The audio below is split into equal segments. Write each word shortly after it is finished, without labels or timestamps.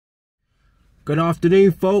Good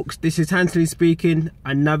afternoon, folks. This is Hansley speaking.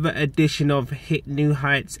 Another edition of Hit New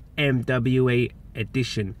Heights MWA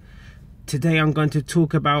edition. Today I'm going to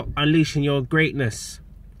talk about unleashing your greatness.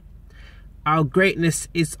 Our greatness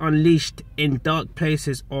is unleashed in dark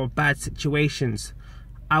places or bad situations.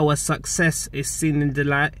 Our success is seen in the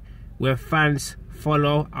light where fans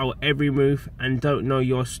follow our every move and don't know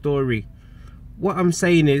your story. What I'm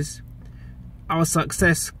saying is, our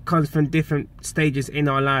success comes from different stages in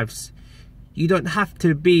our lives. You don't have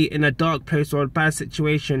to be in a dark place or a bad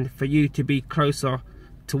situation for you to be closer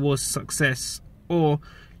towards success, or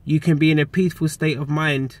you can be in a peaceful state of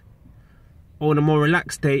mind or in a more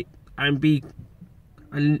relaxed state and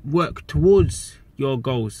work towards your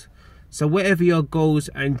goals. So whatever your goals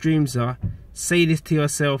and dreams are, say this to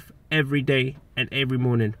yourself every day and every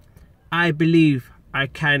morning. I believe I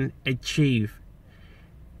can achieve.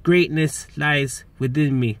 Greatness lies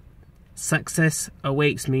within me. Success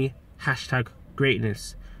awaits me.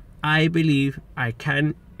 #greatness. I believe I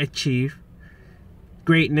can achieve.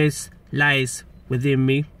 Greatness lies within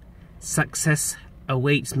me. Success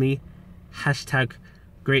awaits me.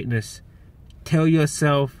 #greatness. Tell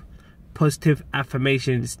yourself positive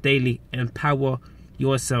affirmations daily. Empower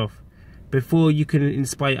yourself. Before you can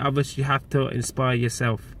inspire others, you have to inspire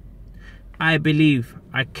yourself. I believe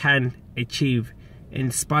I can achieve.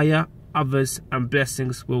 Inspire others and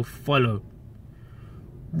blessings will follow.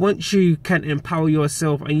 Once you can empower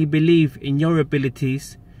yourself and you believe in your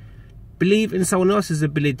abilities, believe in someone else's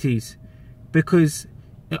abilities, because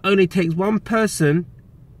it only takes one person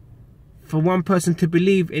to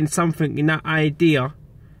believe in something, in that idea,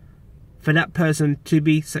 for that person to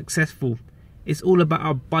be successful. It's all about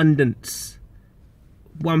abundance.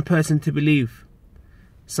 One person to believe.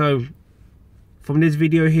 So from this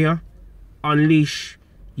video here, unleash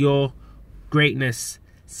your greatness.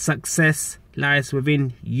 Success lies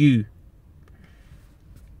within you.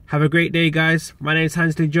 Have a great day, guys. My name is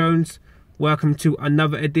Hansley Jones. Welcome to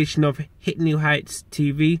another edition of Hit New Heights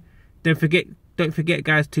TV. Don't forget,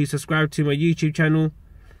 guys, to subscribe to my YouTube channel.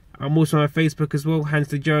 I'm also on Facebook as well,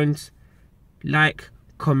 Hansley Jones. Like,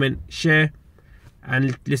 comment, share,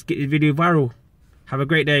 and let's get this video viral. Have a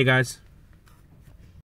great day, guys.